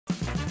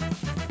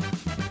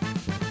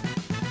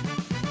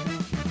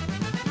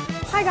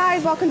Hi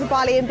guys, welcome to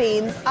Barley and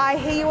Beans. I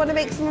hear you want to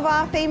make some of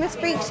our famous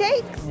freak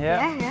shakes?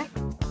 Yeah.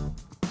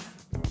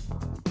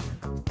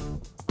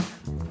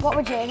 What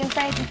would Jürgen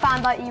say if you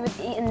found out you were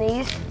eating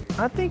these?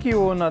 I think he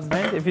will not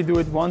mind if you do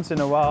it once in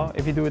a while.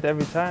 If you do it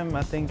every time,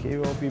 I think he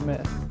will be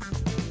mad.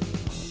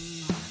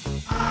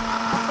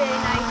 That's really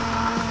nice.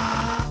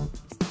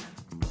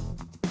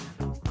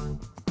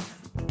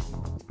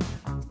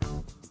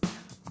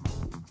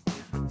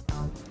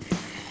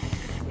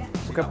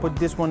 Okay, put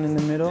this one in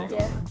the middle.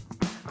 Yeah.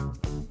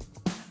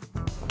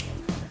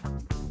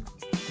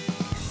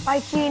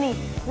 Right, Gini,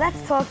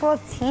 let's talk about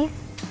teeth.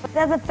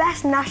 They're the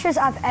best gnashers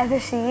I've ever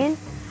seen.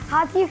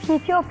 How do you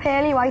keep your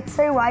pearly whites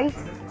so white?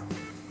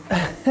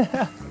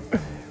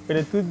 With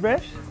a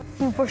toothbrush?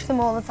 You brush them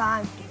all the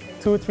time.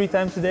 2 or 3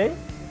 times a day?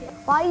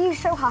 Why are you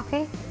so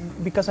happy?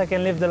 Because I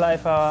can live the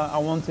life I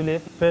want to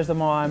live. First of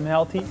all, I'm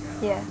healthy.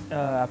 Yeah.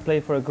 I play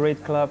for a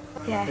great club,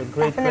 Yeah, with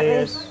great definitely.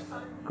 players,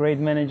 great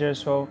managers.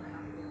 So,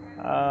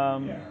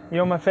 you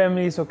know, my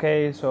family is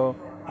okay. So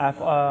I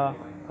have a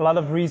lot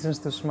of reasons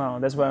to smile.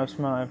 That's why I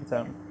smile every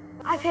time.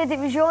 I've heard it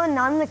was your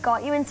nan that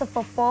got you into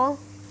football.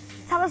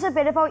 Tell us a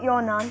bit about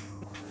your nan.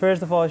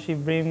 First of all, she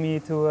brought me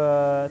to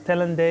a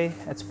talent day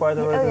at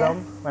Sparta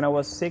Rotterdam when I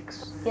was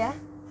 6. Yeah.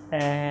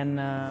 And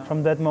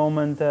from that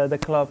moment, the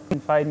club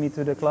invited me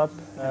to the club.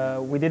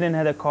 We didn't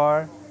have a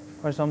car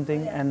or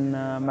something, and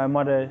my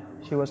mother,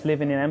 she was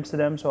living in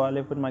Amsterdam, so I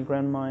lived with my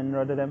grandma in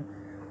Rotterdam.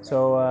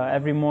 So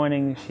every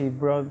morning she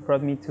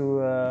brought me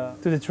to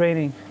the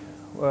training,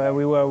 where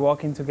we were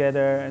walking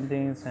together and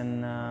things.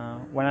 And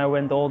when I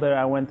went older,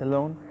 I went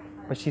alone,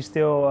 but she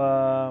still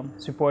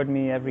supported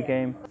me every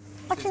game.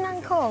 What's your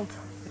nan called?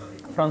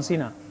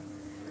 Francina.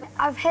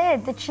 I've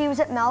heard that she was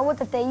at Melwood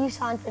the day you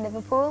signed for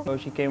Liverpool. So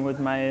she came with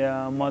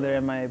my mother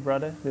and my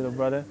brother, little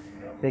brother.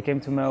 They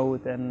came to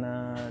Melwood and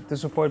to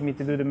support me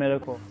to do the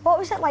medical. What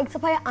was it like to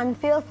play at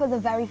Anfield for the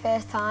very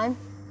first time?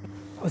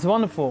 It was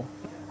wonderful.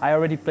 I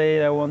already played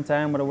there one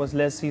time, but it was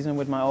last season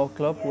with my old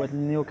club, with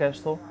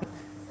Newcastle.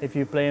 If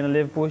you play in a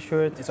Liverpool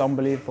shirt, it's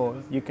unbelievable.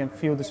 You can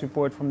feel the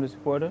support from the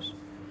supporters.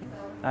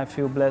 I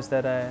feel blessed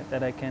that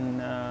I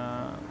can,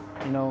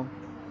 you know,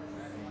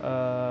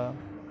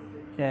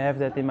 have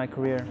that in my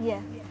career. Yeah.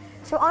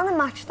 So on a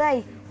match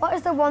day, what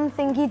is the one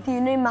thing you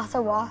do no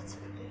matter what?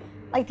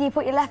 Like, do you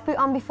put your left boot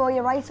on before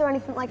your right or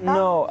anything like that?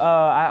 No,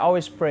 I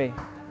always pray.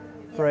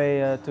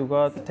 Pray to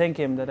God, thank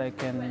Him that I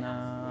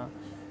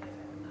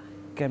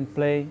can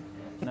play.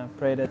 And I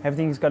pray that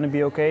everything is going to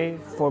be okay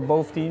for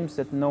both teams,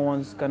 that no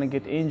one's going to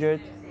get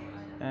injured,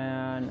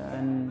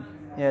 and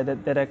yeah,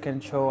 that I can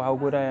show how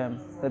good I am.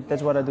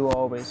 That's what I do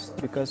always,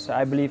 because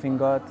I believe in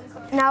God.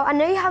 Now, I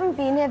know you haven't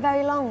been here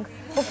very long,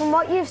 but from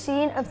what you've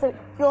seen of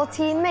your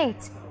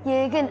teammates,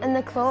 Jürgen, and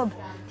the club,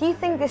 do you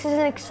think this is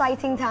an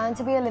exciting time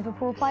to be a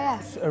Liverpool player?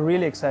 It's a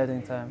really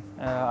exciting time.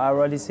 I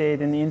already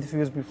said in the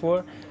interviews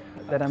before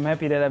that I'm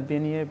happy that I've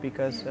been here,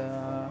 because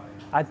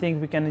I think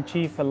we can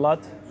achieve a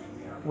lot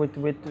with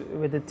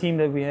the team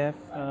that we have.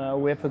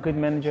 We have a good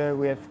manager,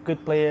 we have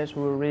good players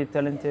who are really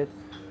talented,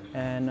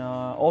 and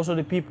also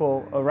the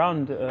people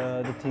around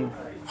the team.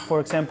 For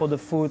example, the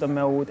food and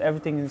Melwood,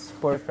 everything is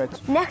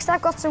perfect. Next,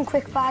 I've got some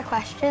quick fire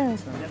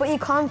questions, but you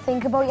can't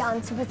think about your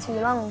answer for too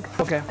long.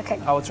 Okay,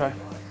 I will try.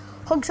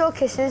 Hugs or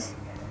kisses?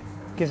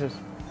 Kisses.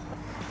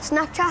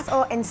 Snapchat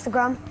or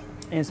Instagram?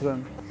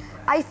 Instagram.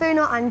 iPhone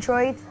or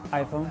Android?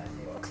 iPhone.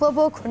 Club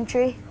or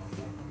country?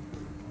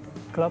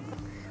 Club.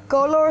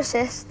 Goal or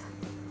assist?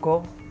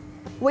 Goal.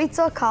 Weights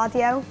or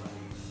cardio?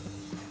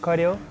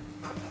 Cardio.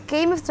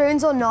 Game of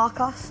Thrones or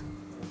Narcos?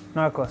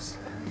 Narcos.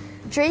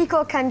 Drake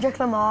or Kendrick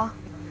Lamar?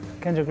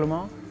 Kendrick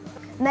Lamar.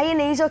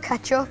 Mayonnaise or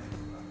ketchup?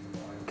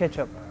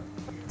 Ketchup.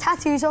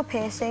 Tattoos or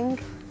piercing?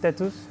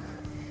 Tattoos.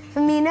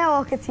 Firmino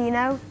or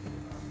Coutinho?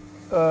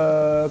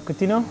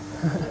 Coutinho.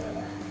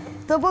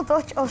 Double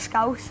Dutch or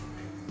Scouse?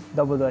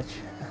 Double Dutch.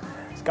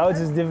 Scouts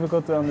is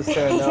difficult to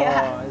understand.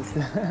 Yeah.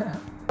 Oh,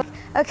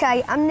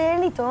 Okay, I'm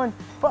nearly done,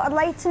 but I'd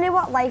like to know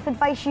what life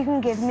advice you can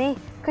give me,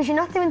 because you're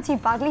not doing too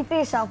badly for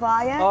yourself,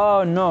 are you?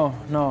 Oh, no,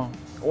 no.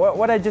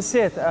 What I just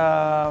said,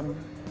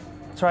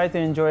 try to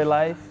enjoy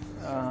life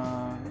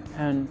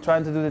and try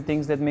to do the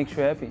things that make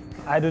you happy.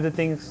 I do the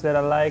things that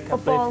I like. Football.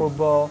 I play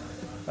football.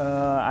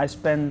 I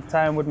spend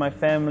time with my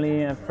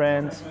family and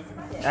friends.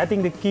 I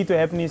think the key to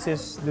happiness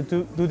is to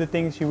do the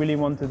things you really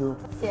want to do.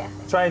 Yeah.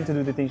 Trying to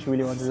do the things you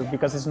really want to do,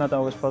 because it's not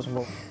always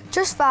possible.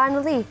 Just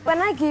finally,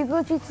 when I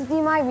googled you to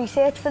do my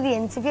research for the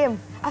interview,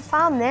 I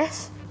found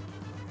this.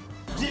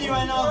 Gini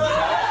Wijnaldum.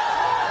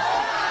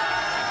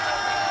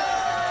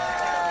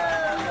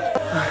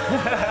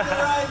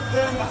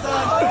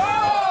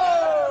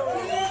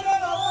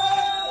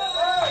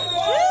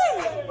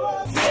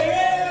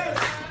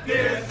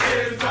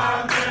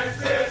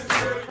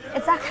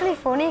 It's actually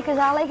funny because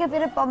I like a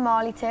bit of Bob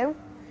Marley too.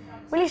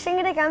 Will you sing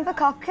it again for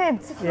Kop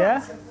Kids?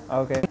 Yeah?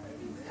 Okay.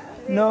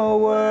 No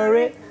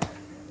worry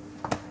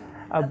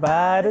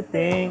about a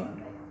thing,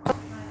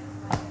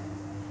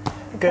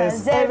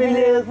 'cause every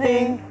little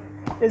thing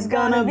it's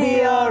gonna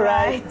be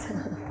alright.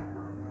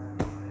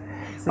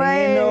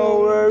 Singing no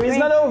worries,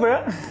 not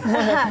over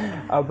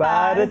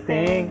about a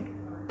thing.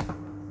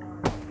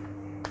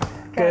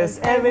 Cause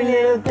every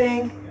little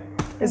thing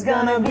is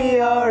gonna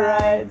be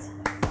alright.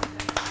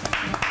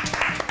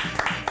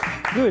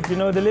 Good, you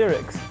know the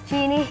lyrics.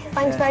 Gini,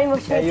 thanks very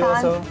much for your you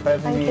time. also for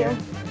having me here.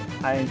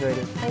 Thank you. I enjoyed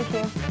it.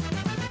 Thank you.